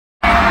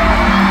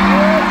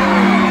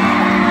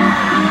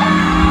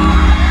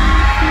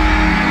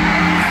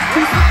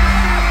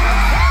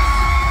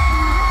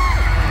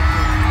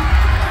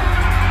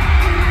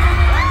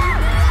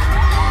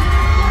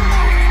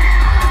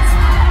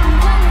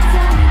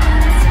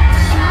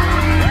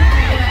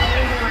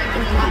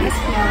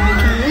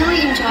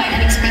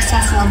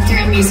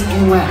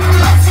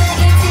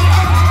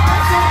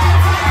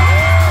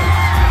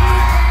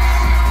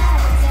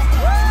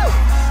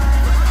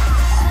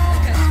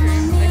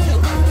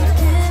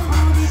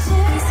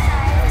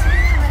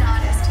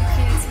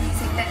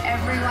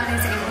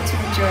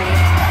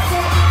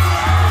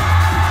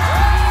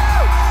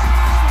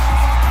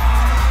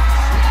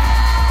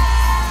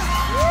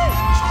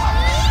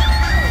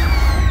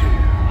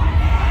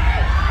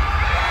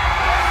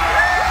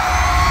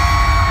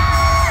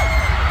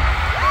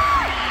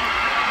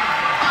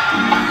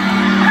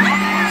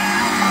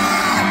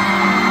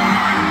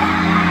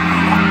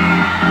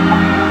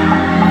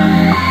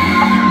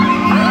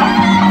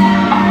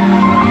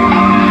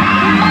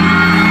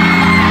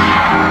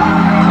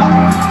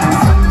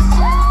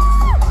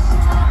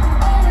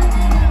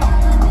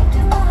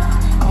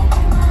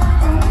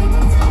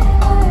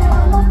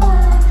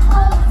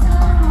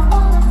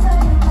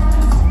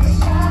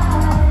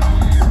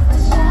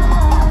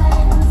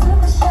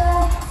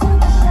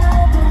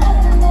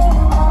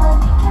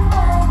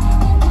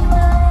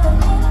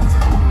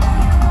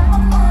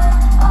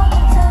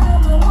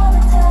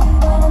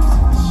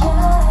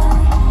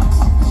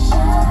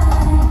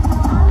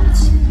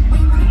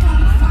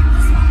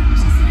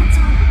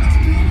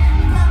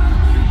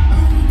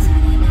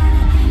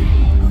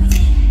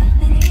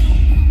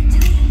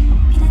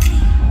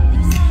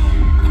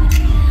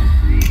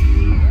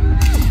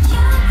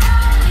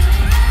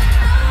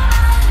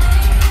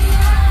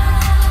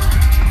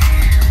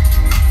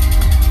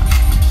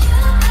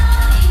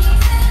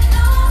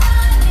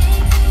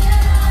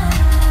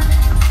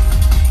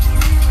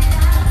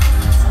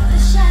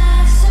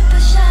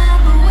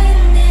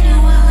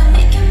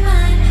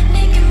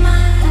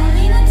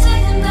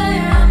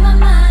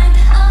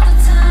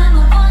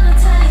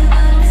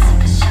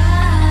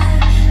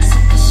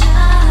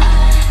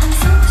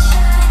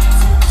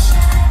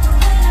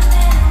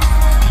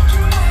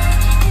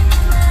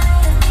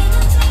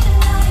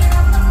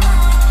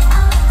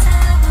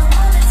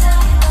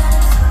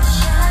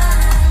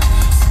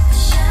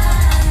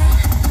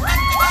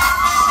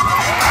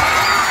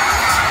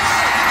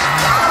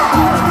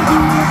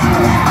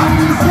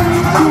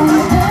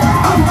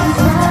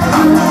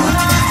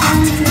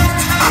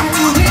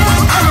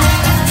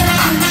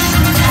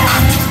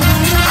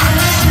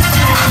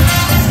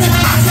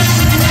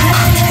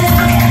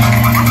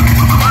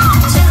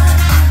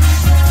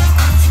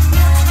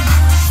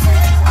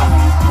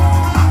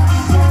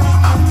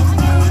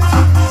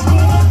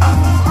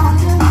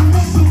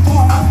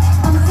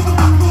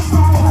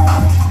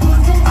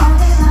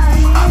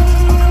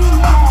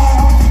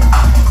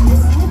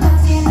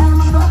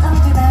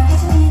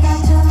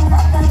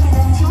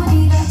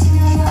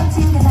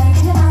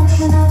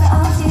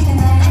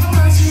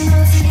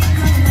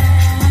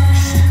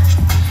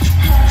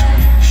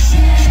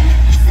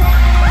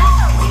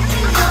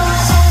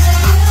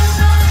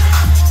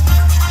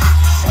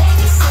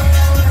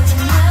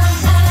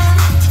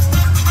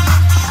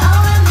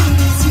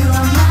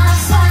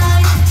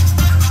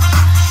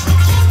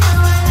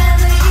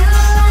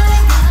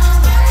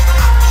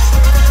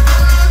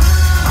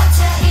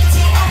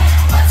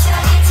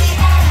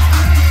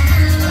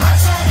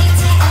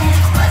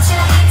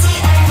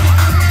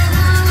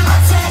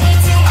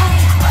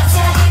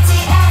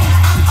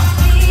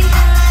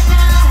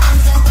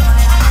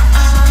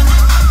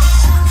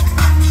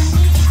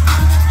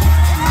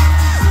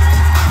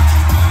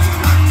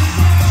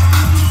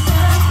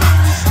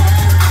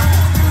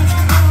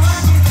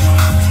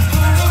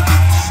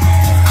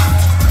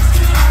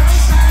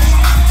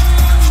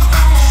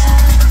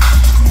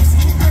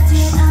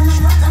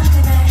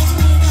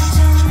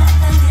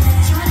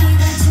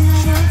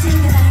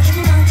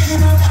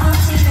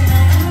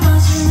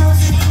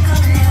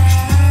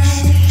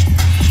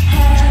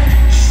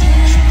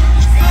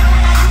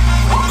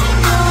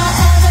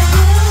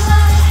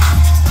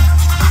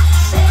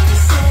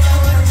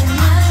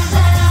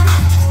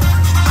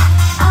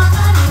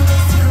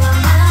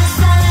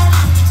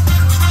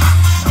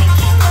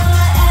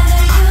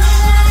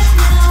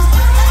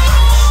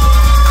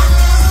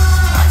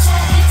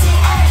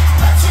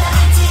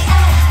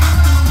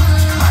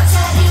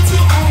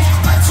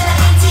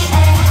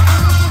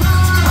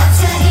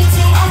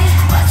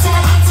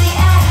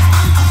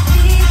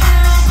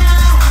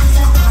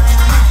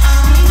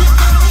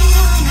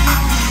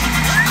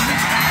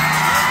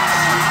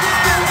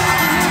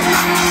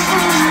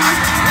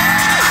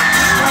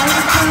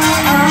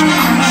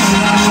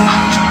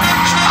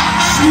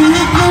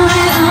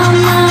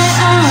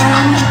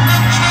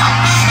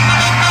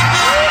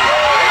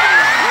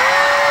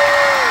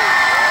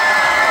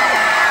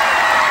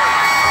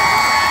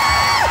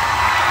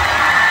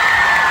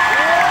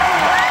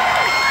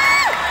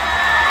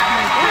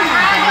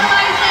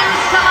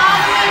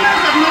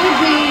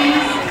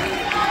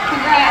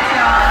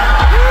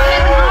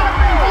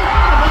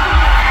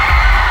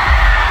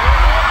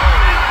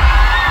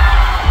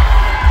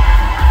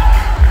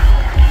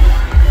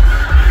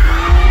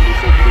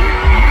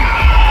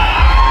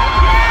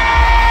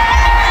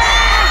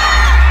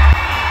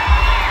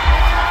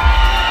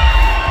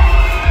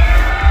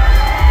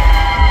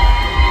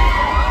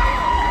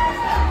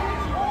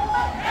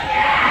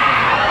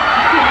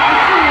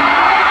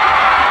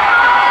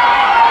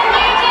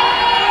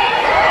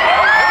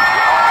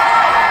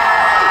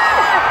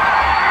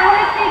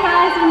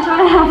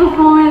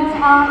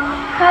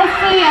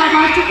Firstly, I'd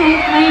like to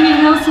thank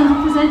Lainey Wilson for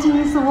presenting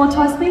this award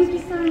to us. Thank you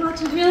so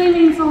much, it really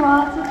means a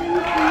lot, so thank you.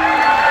 Thank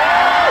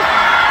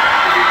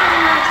you so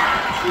much.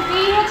 To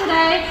be here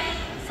today,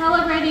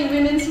 celebrating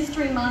Women's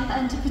History Month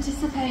and to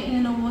participate in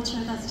an award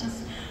show that's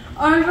just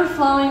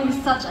overflowing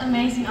with such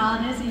amazing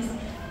artists is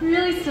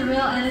really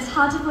surreal, and it's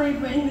hard to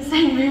believe we're in the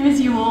same room as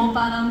you all,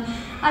 but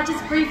I'd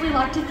just briefly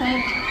like to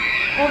thank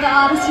all the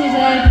artists here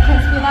today,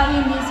 because without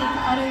your music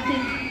I don't think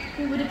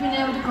we would have been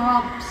able to grow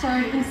up so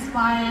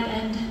inspired,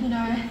 and you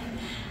know,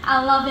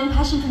 our love and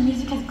passion for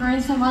music has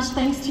grown so much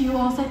thanks to you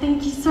all, so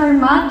thank you so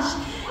much.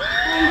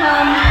 And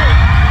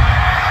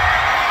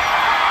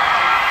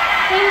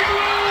thank you.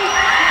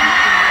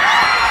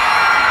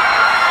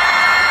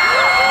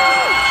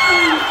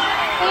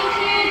 Thank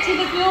you to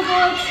the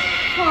Billboards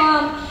for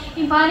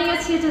inviting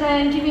us here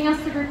today and giving us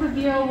the Group of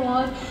Year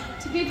award.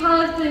 To be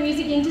part of the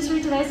music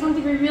industry today is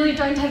something we really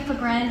don't take for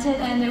granted,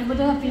 and it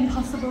wouldn't have been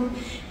possible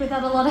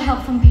without a lot of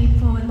help from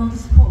people and all the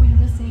support we've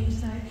received.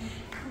 So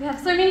we have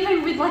so many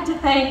people we'd like to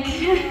thank.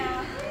 Firstly,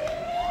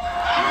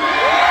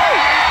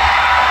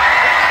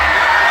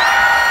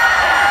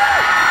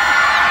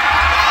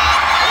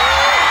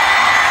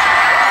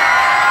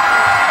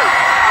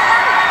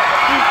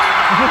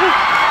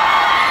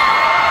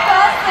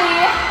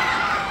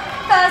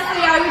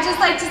 I would just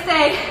like to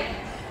say,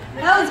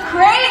 that was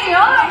crazy,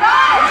 oh my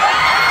gosh!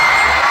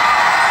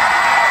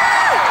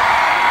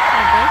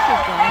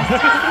 I'm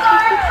just so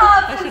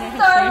pumped and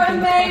so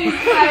amazed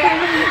by it. I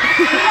mean,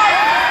 you guys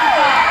are just the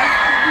best,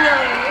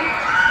 really.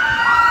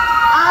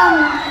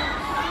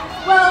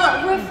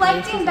 Well,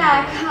 reflecting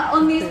back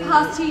on these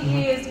past 2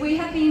 years, we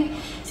have been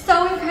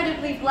so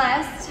incredibly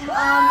blessed. We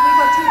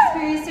got to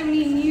experience so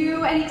many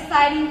new and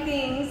exciting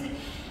things,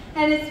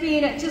 and it's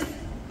been just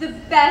the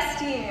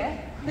best year.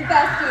 The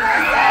best year.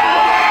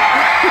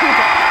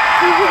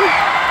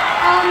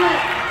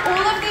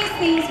 All of these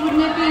things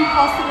wouldn't have been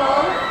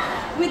possible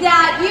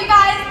without you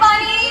guys,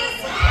 bunnies!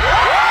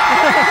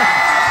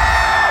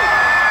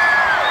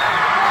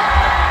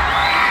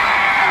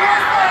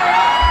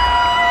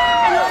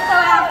 and also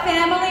our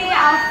family,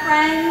 our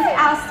friends,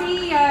 our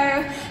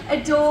CEO,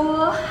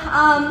 Adore,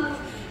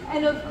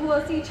 and of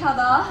course each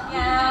other.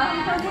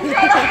 Yeah.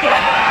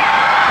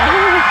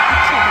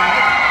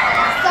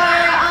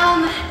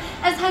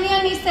 As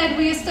Honey said,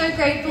 we are so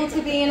grateful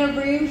to be in a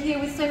room here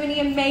with so many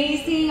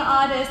amazing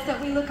artists that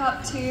we look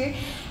up to,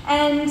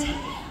 and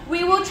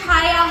we will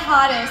try our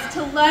hardest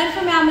to learn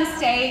from our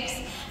mistakes,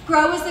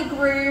 grow as a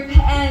group,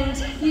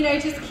 and you know,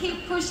 just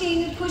keep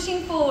pushing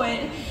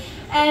forward.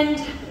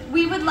 And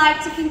we would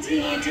like to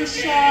continue to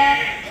share.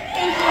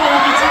 Thank you, I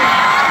love you too.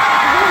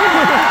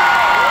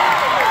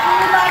 We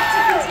would like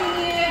to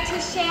continue to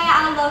share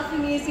our love for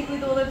music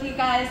with all of you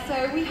guys.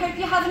 So we hope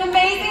you have an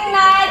amazing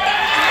night.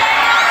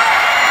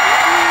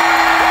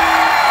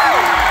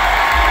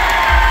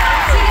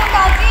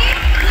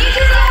 Thank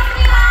you so much.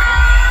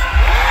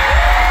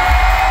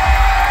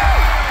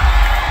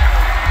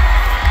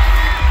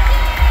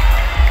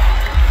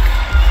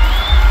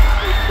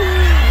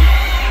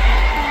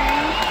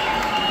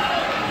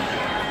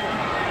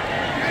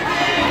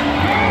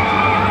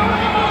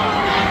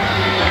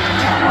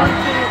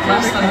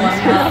 Less than 1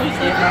 half of the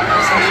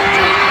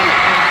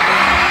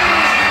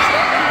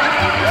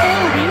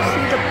Oh, do you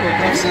see the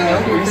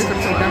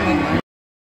program?